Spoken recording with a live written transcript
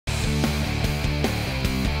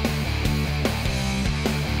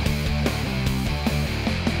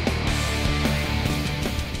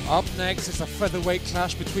Up next is a featherweight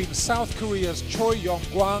clash between South Korea's Choi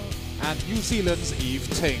Yeong Gwang and New Zealand's Ev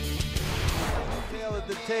Ting. Tail of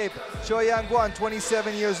the tape, Choi Yeong Gwang,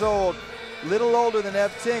 27 years old, little older than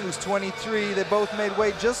Ev Ting, who's 23. They both made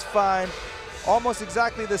weight just fine, almost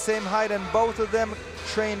exactly the same height, and both of them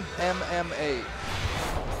trained MMA.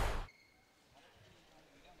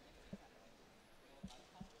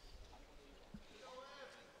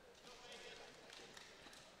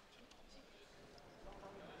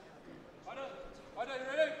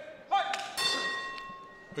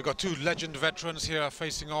 We've got two legend veterans here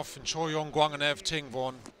facing off in Choi Yeong Gwang and Ev Ting,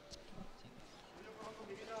 Vaughn.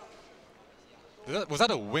 Was that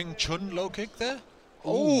a Wing Chun low kick there?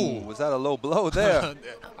 Oh, was that a low blow there?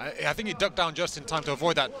 I think he ducked down just in time to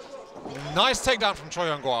avoid that. Nice takedown from Choi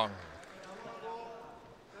Yeong Gwang.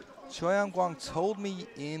 Choi Yeong Gwang told me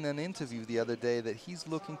in an interview the other day that he's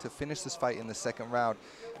looking to finish this fight in the second round.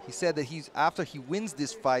 He said that after he wins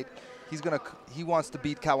this fight, he wants to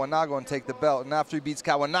beat Kawanago and take the belt. And after he beats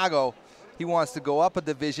Kawanago, he wants to go up a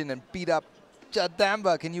division and beat up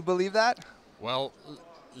Jadamba. Can you believe that? Well,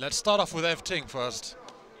 let's start off with Ev Ting first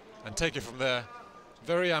and take it from there.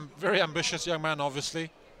 Very ambitious young man,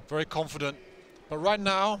 obviously. Very confident. But right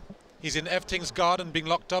now, he's in Ev Ting's guard and being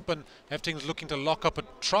locked up, and Ev Ting's looking to lock up a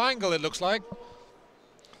triangle, it looks like.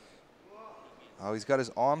 Oh, he's got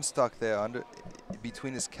his arm stuck there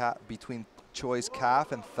between Choi's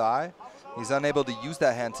calf and thigh. He's unable to use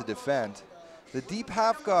that hand to defend. The deep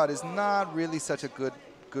half guard is not really such a good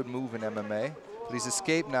move in MMA, but he's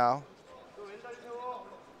escaped now.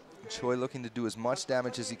 Choi looking to do as much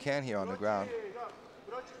damage as he can here on the ground.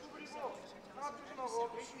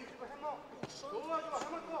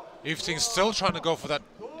 Ev Ting's still trying to go for that,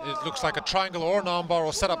 it looks like a triangle or an armbar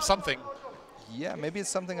or set up something. Yeah, maybe it's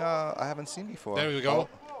something I haven't seen before. There we go.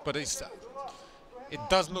 But it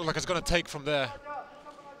doesn't look like it's going to take from there.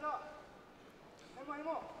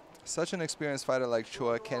 Such an experienced fighter like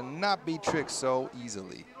Choi cannot be tricked so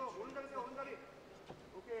easily.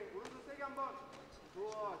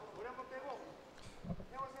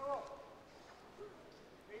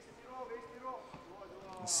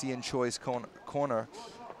 See in Choi's corner,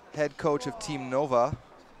 head coach of Team Nova,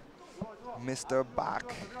 Mr.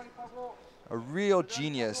 Bak. A real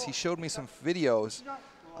genius. He showed me some videos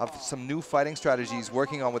of some new fighting strategies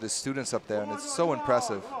working on with his students up there, and it's so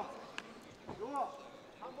impressive.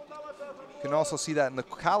 You can also see that in the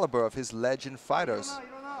caliber of his legend fighters.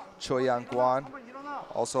 Choi Yeong Gwang,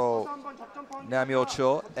 also Nam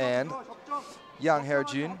Yo-cho, and Yang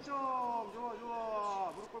Hae-jun.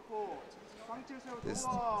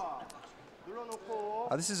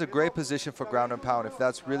 This is a great position for ground and pound if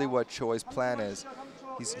that's really what Choi's plan is.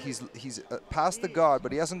 He's past the guard,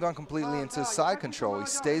 but he hasn't gone completely into side control. He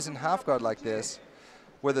stays in half guard like this,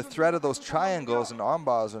 where the threat of those triangles and arm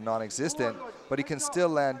bars are non-existent, but he can still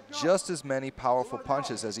land just as many powerful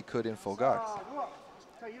punches as he could in full guard.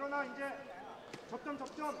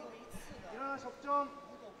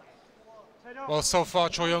 Well, so far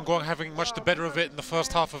Choi Yeong Gwang having much the better of it in the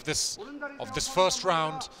first half of this first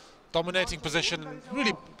round, dominating position and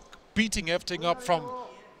really beating Ev Ting up from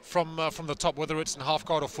the top, whether it's in half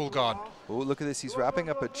guard or full guard. Oh, look at this! He's wrapping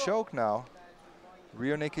up a choke now.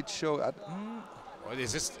 Rear naked choke. What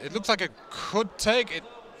is this? It looks like it could take it.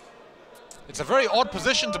 It's a very odd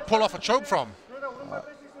position to pull off a choke from.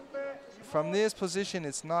 From this position,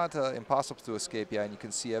 it's not impossible to escape. Yeah, and you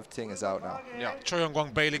can see Ev Ting is out now. Yeah, Choi Yeong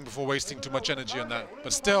Gwang bailing before wasting too much energy on that.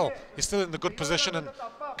 But still, he's still in the good position and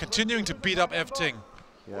continuing to beat up Ev Ting.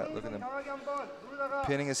 Yeah, look at him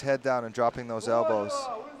pinning his head down and dropping those elbows.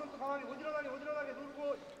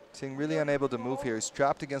 Ting really unable to move here. He's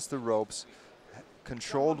trapped against the ropes,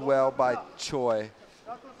 controlled well by Choi.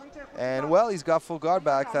 And well, he's got full guard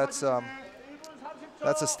back. That's a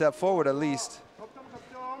step forward at least.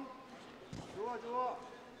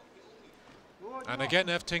 And again,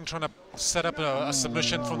 Ev Ting trying to set up a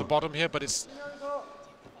submission from the bottom here, but it's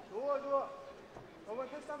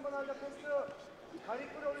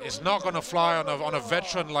not going to fly on a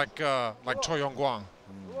veteran like Choi Yeong Gwang.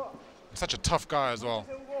 Such a tough guy as well.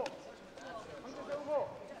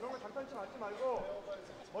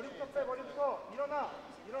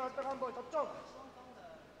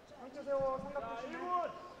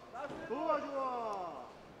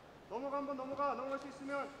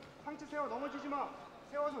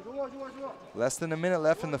 Less than a minute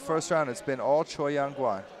left in the first round. It's been all Choi Yeong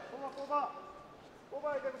Gwang.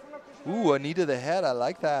 Ooh, a knee to the head. I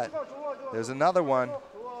like that. There's another one.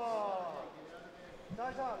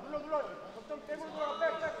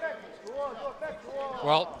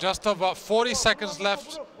 Well, just about 40 seconds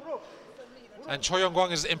left. And Choi Yeong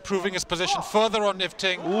Gwang is improving his position further on Ev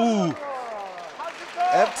Ting. Ooh.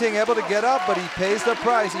 Ev Ting able to get up, but he pays the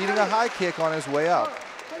price, eating a high kick on his way up.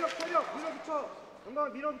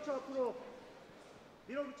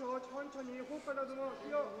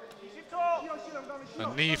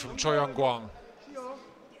 A knee from Choi Yeong Gwang.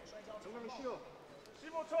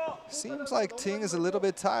 Seems like Ting is a little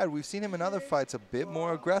bit tired. We've seen him in other fights a bit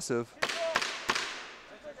more aggressive.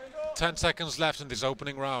 10 seconds left in this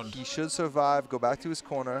opening round. He should survive, go back to his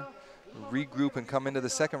corner, regroup, and come into the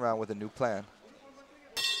second round with a new plan.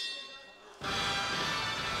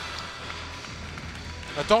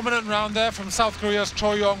 A dominant round there from South Korea's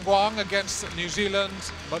Choi Yeong Gwang against New Zealand,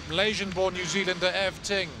 but Malaysian-born New Zealander Ev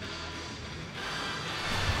Ting.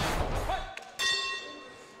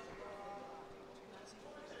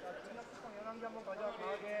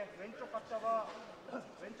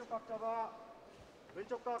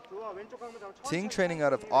 Ting training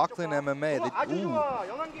out of Auckland MMA.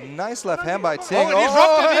 Ooh, nice left hand by Ting. Oh, he's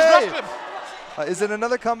rocked him, he's rocked him. Is it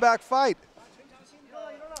another comeback fight?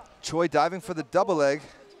 Choi diving for the double leg.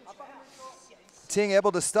 Ting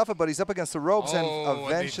able to stuff it, but he's up against the ropes and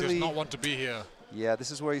eventually... And he does not want to be here. Yeah,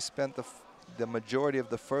 this is where he spent the majority of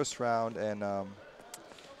the first round. And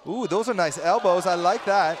ooh, those are nice elbows. I like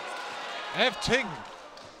that. Ev Ting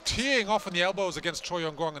teeing off on the elbows against Choi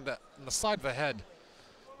Yeong Gwang on the side of the head.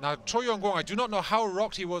 Now, Choi Yeong Gwang, I do not know how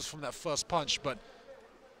rocked he was from that first punch, but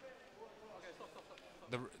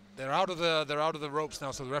they're out of the ropes now,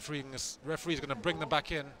 so the referee is going to bring them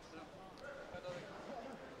back in.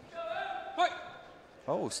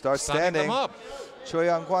 Oh, start standing. Them up. Choi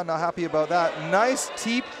Yeong Gwang not happy about that. Nice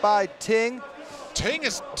teep by Ting. Ting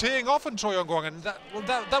is teeing off on Choi Yeong Gwang, and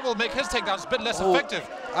that will make his takedowns a bit less effective.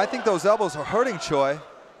 I think those elbows are hurting Choi.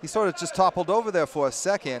 He sort of just toppled over there for a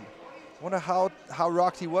second. Wonder how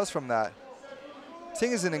rocked he was from that.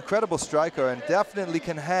 Ting is an incredible striker and definitely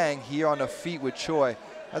can hang here on the feet with Choi.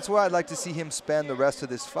 That's where I'd like to see him spend the rest of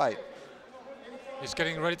this fight. He's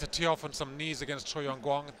getting ready to tee off on some knees against Choi Yeong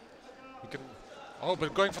Gwang. Oh,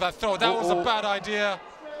 but going for that throw, that was a bad idea.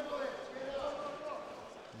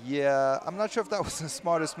 Yeah, I'm not sure if that was the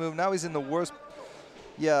smartest move. Now he's in the worst,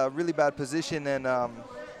 really bad position, and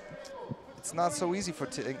it's not so easy for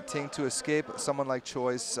Ting to escape someone like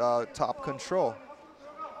Choi's top control.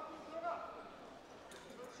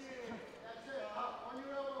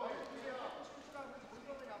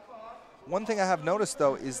 One thing I have noticed,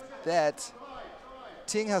 though, is that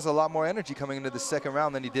Ting has a lot more energy coming into the second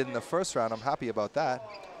round than he did in the first round. I'm happy about that.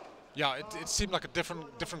 Yeah, it seemed like a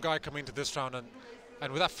different guy coming into this round,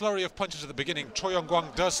 and with that flurry of punches at the beginning, Choi Yeong Gwang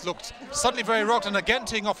does look suddenly very rocked, and again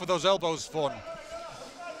teeing off with those elbows, Vaughn.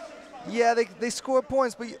 Yeah, they score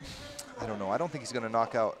points, but I don't know. I don't think he's going to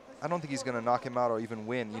knock out. I don't think he's going to knock him out or even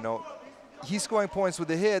win. You know, he's scoring points with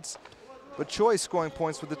the hits, but Choi's scoring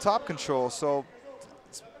points with the top control. So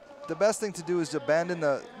the best thing to do is to abandon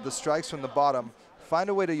the strikes from the bottom, find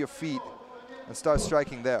a way to your feet, and start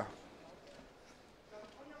striking there.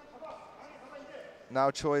 Now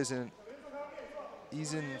Choi is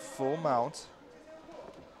he's in full mount.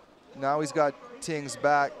 Now he's got Ting's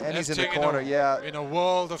back, and he's in the corner, in a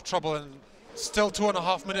world of trouble, and still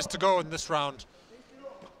 2.5 minutes to go in this round.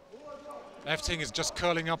 Ev Ting is just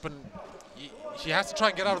curling up, and he has to try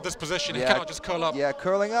and get out of this position. He cannot just curl up. Yeah,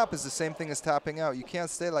 curling up is the same thing as tapping out. You can't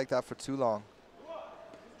stay like that for too long.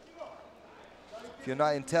 If you're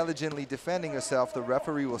not intelligently defending yourself, the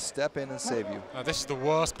referee will step in and save you. This is the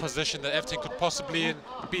worst position that Ev Ting could possibly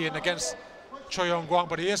be in against Choi Yeong Gwang,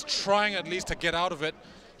 but he is trying at least to get out of it.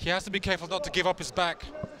 He has to be careful not to give up his back.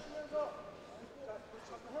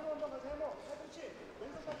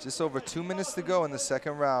 Just over 2 minutes to go in the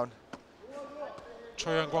second round.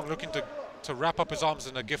 Choi Yeong Gwang looking to wrap up his arms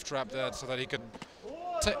in a gift wrap there so that he can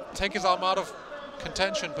take his arm out of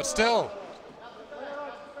contention, but still.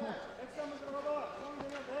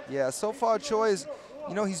 Yeah, so far Choi is,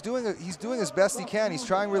 you know, he's doing his best he can. He's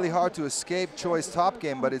trying really hard to escape Choi's top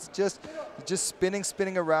game, but it's just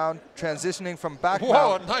spinning around, transitioning from back mount.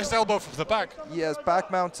 Whoa, a nice elbow from the back. Yes, back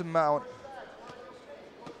mount to mount.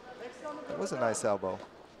 That was a nice elbow.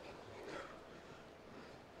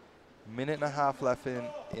 Minute and a half left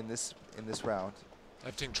in this round.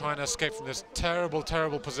 Ev Ting trying to escape from this terrible,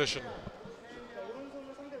 terrible position.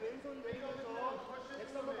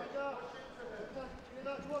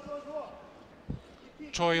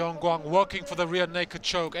 Choi Yeong Gwang working for the rear naked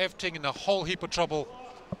choke. Ev Ting in a whole heap of trouble.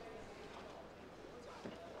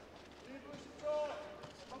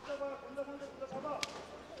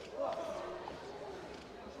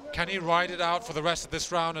 Can he ride it out for the rest of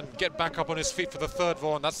this round and get back up on his feet for the third,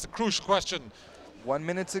 Vaughn? That's the crucial question. 1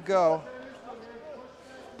 minute to go.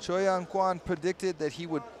 Choi Yeong Gwang predicted that he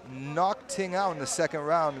would knock Ting out in the second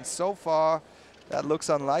round, and so far, that looks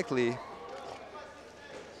unlikely.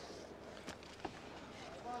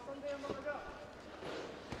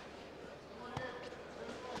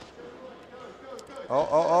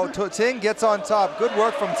 Ting gets on top. Good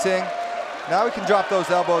work from Ting. Now he can drop those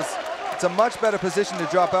elbows. It's a much better position to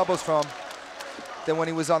drop elbows from than when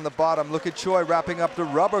he was on the bottom. Look at Choi wrapping up the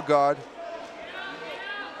rubber guard.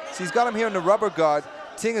 See, he's got him here in the rubber guard.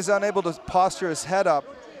 Ting is unable to posture his head up.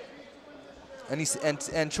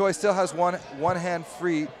 And Choi still has one hand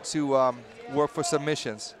free to work for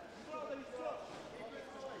submissions.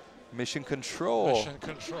 Mission control. Mission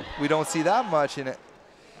control. We don't see that much in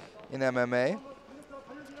MMA.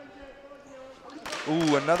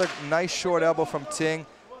 Ooh, another nice short elbow from Ting.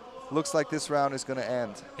 Looks like this round is going to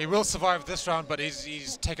end. He will survive this round, but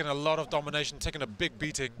he's taken a lot of domination, taken a big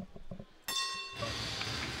beating.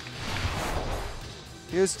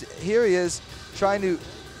 Here he is, trying to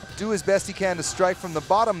do his best he can to strike from the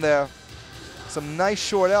bottom there. Some nice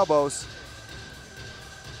short elbows.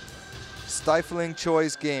 Stifling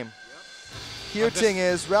Choi's game. Here Ting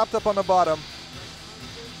is, wrapped up on the bottom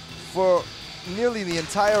for nearly the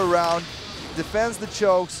entire round. Defends the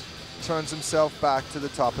chokes, turns himself back to the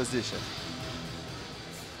top position.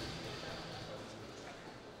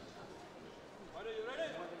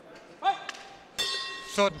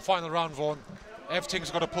 Third and final round, Vaughn. Ev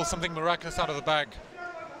Ting's got to pull something miraculous out of the bag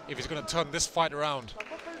if he's going to turn this fight around.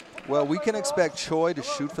 Well, we can expect Choi to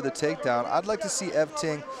shoot for the takedown. I'd like to see Ev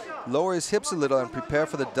Ting lower his hips a little and prepare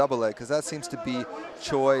for the double leg, because that seems to be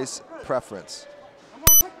Choi's preference.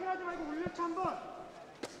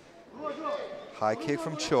 High kick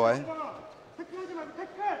from Choi.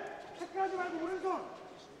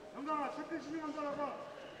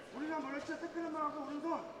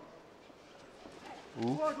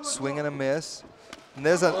 Ooh, swing and a miss. And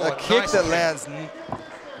there's a kick nice that lands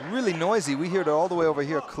really noisy. We hear it all the way over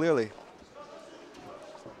here clearly.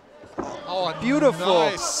 Oh, beautiful.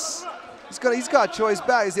 Nice. He's got Choi's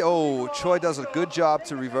back. Oh, Choi does a good job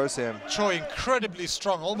to reverse him. Choi incredibly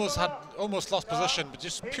strong, almost lost position, but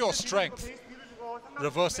just pure strength.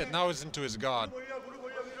 Reverse it, now it's into his guard.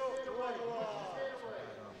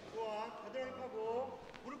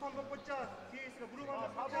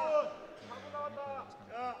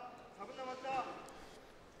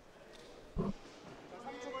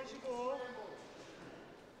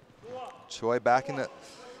 Choi back in the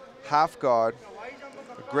half guard.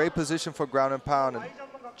 A great position for ground and pound, and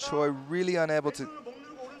Choi really unable to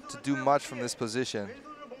do much from this position.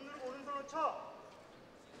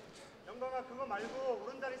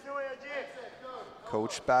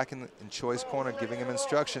 Coach back in Choi's corner, giving him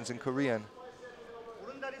instructions in Korean.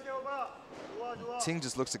 Ting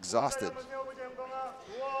just looks exhausted.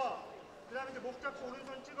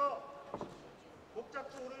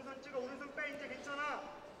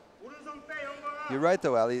 You're right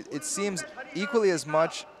though, Ali. It seems equally as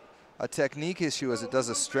much a technique issue as it does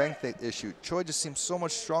a strength issue. Choi just seems so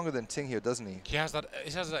much stronger than Ting here, doesn't he? He has that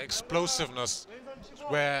explosiveness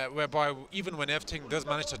whereby even when Ev Ting does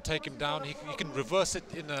manage to take him down, he can reverse it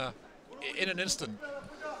in an instant.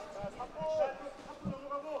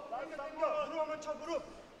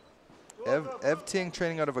 Ev Ting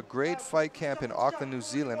training out of a great fight camp in Auckland, New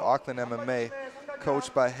Zealand, Auckland MMA,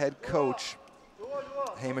 coached by head coach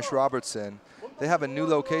Hamish Robertson. They have a new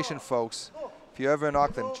location, folks. If you're ever in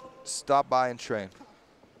Auckland, stop by and train.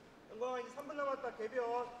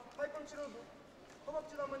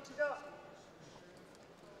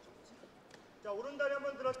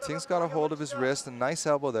 Ting's got a hold of his wrist, a nice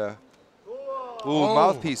elbow there. Ooh,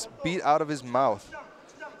 mouthpiece beat out of his mouth.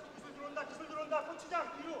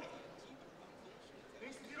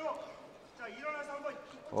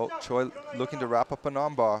 Oh, Choi looking to wrap up an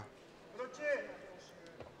armbar.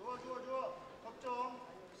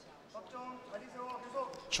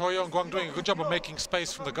 Choi Yeong Gwang doing a good job of making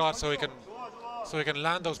space from the guard so he can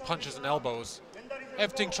land those punches and elbows.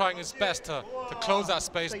 Ev Ting trying his best to close that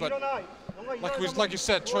space, but like you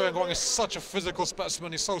said, Choi Yeong Gwang is such a physical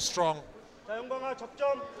specimen. He's so strong.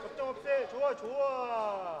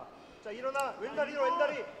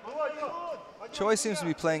 Choi seems to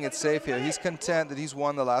be playing it safe here. He's content that he's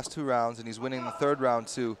won the last 2 rounds and he's winning the 3rd round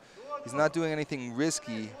too. He's not doing anything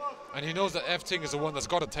risky. And he knows that Ev Ting is the one that's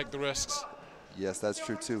got to take the risks. Yes, that's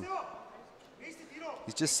true too.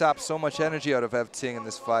 He's just sapped so much energy out of Ev Ting in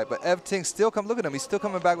this fight, but Ev Ting still look at him, he's still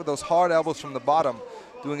coming back with those hard elbows from the bottom,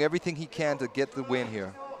 doing everything he can to get the win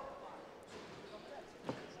here.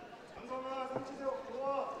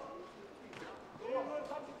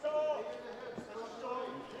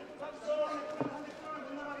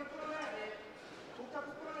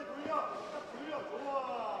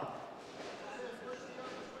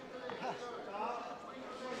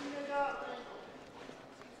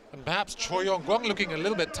 perhaps Choi Yeong Gwang looking a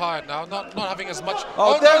little bit tired now, not having as much.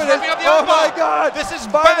 Oh, no, there he's it is. having up the Oh armbar. my God. This is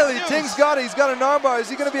finally bad news. Ting's got it. He's got an armbar. Is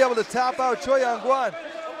he going to be able to tap out Choi Yeong Gwang?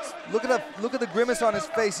 Look at the grimace on his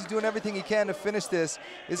face. He's doing everything he can to finish this.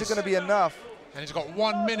 Is it going to be enough? And he's got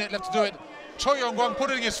 1 minute left to do it. Choi Yeong Gwang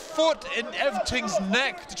putting his foot in Ev Ting's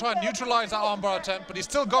neck to try and neutralize that armbar attempt, but he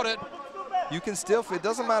still got it. You can still, it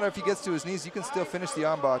doesn't matter if he gets to his knees, you can still finish the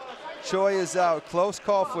armbar. Choi is out. Close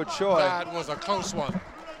call for Choi. That was a close one.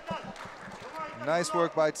 Nice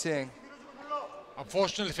work by Ting.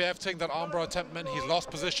 Unfortunately for Ev Ting, that armbar attempt meant he's lost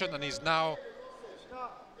position and he's now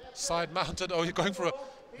side mounted. Oh, he's going for a,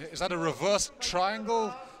 is that a reverse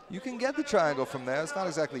triangle? You can get the triangle from there. It's not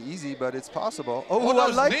exactly easy, but it's possible. Oh, Oh, I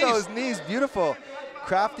those like knees. those knees. Beautiful.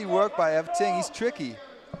 Crafty work by Ev Ting. He's tricky.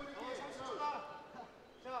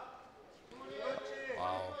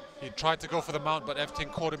 Wow. He tried to go for the mount, but Ev Ting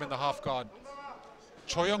caught him in the half guard.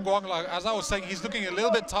 Choi Yeong Gwang, like, as I was saying, he's looking a little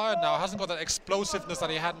bit tired now. Hasn't got that explosiveness that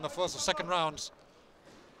he had in the first or second rounds.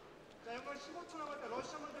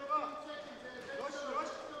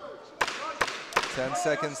 Ten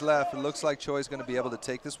seconds left. It looks like Choi's going to be able to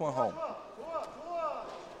take this one home.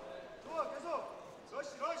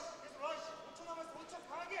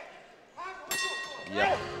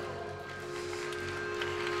 Yeah.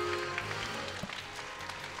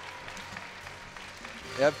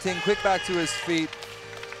 Ev Ting quick back to his feet.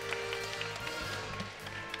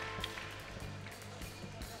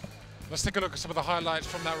 Let's take a look at some of the highlights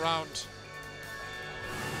from that round.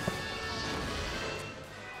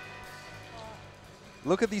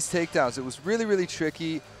 Look at these takedowns. It was really, really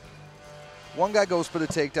tricky. One guy goes for the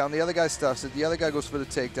takedown, the other guy stuffs it, the other guy goes for the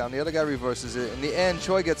takedown, the other guy reverses it. In the end,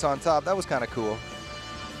 Choi gets on top. That was kind of cool.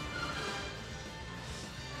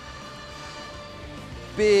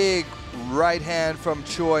 Big right hand from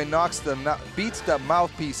Choi, beats the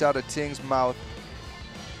mouthpiece out of Ting's mouth.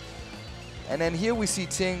 And then here we see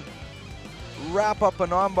Ting wrap up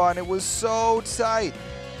an armbar, and it was so tight.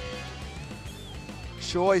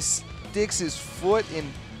 Choi sticks his foot in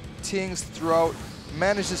Ting's throat,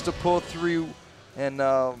 manages to pull through, and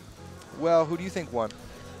well, who do you think won?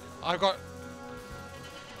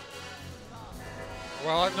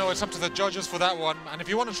 Well, I know it's up to the judges for that one. And if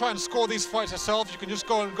you want to try and score these fights yourself, you can just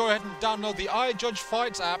go ahead and download the iJudge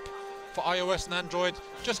Fights app for iOS and Android.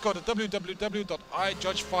 Just go to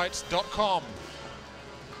www.ijudgefights.com.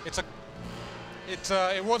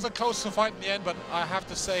 It was a close fight in the end, but I have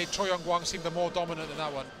to say Choi Yeong Gwang seemed the more dominant in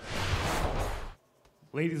that one.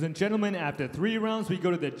 Ladies and gentlemen, after 3 rounds, we go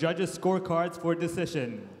to the judges' scorecards for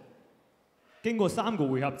decision. 經過3個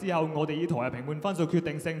回合之後，我哋呢台嘅評判分數決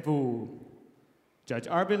定勝負。Judge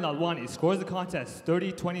Arvind Lalwani scores the contest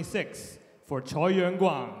 30-26 for Choi Yeong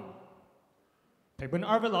Gwang. 評判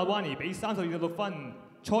Arvind Lalwani 俾32.6分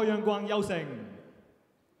，Choi Yeong Gwang 優勝。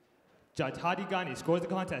Judge Hadi Ghani scores the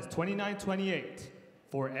contest 29-28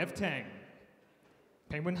 for Ev Ting.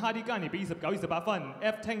 評判 Hadi Ghani 俾29-28分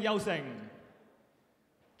，Ev Ting 優勝。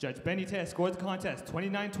Judge Benny Te scores the contest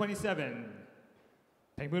 29-27.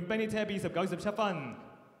 評判 Benny Te 俾19-17分，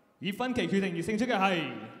以分歧決定而勝出嘅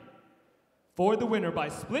係 for the winner by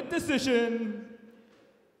split decision,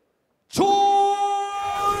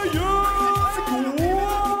 Choi Yeong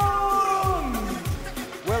Gwang!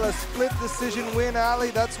 Well, a split decision win,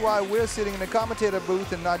 Ali. That's why we're sitting in the commentator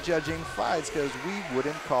booth and not judging fights, because we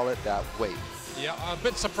wouldn't call it that way. Yeah, a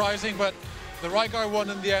bit surprising, but the right guy won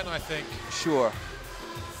in the end, I think. Sure.